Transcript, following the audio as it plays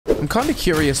I'm kind of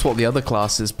curious what the other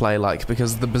classes play like,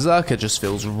 because the berserker just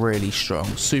feels really strong,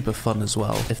 super fun as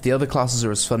well. If the other classes are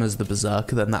as fun as the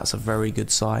berserker, then that's a very good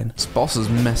sign. This boss is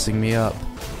messing me up.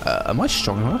 Am I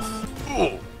strong enough?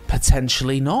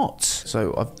 Potentially not.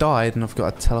 So I've died and I've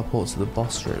got to teleport to the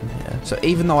boss room here. So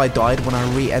even though I died, when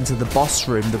I re-enter the boss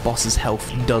room, the boss's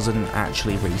health doesn't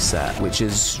actually reset, which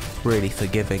is really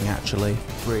forgiving actually.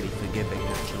 Really forgiving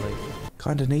actually.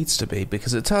 Kinda needs to be,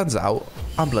 because it turns out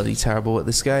I'm bloody terrible at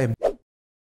this game.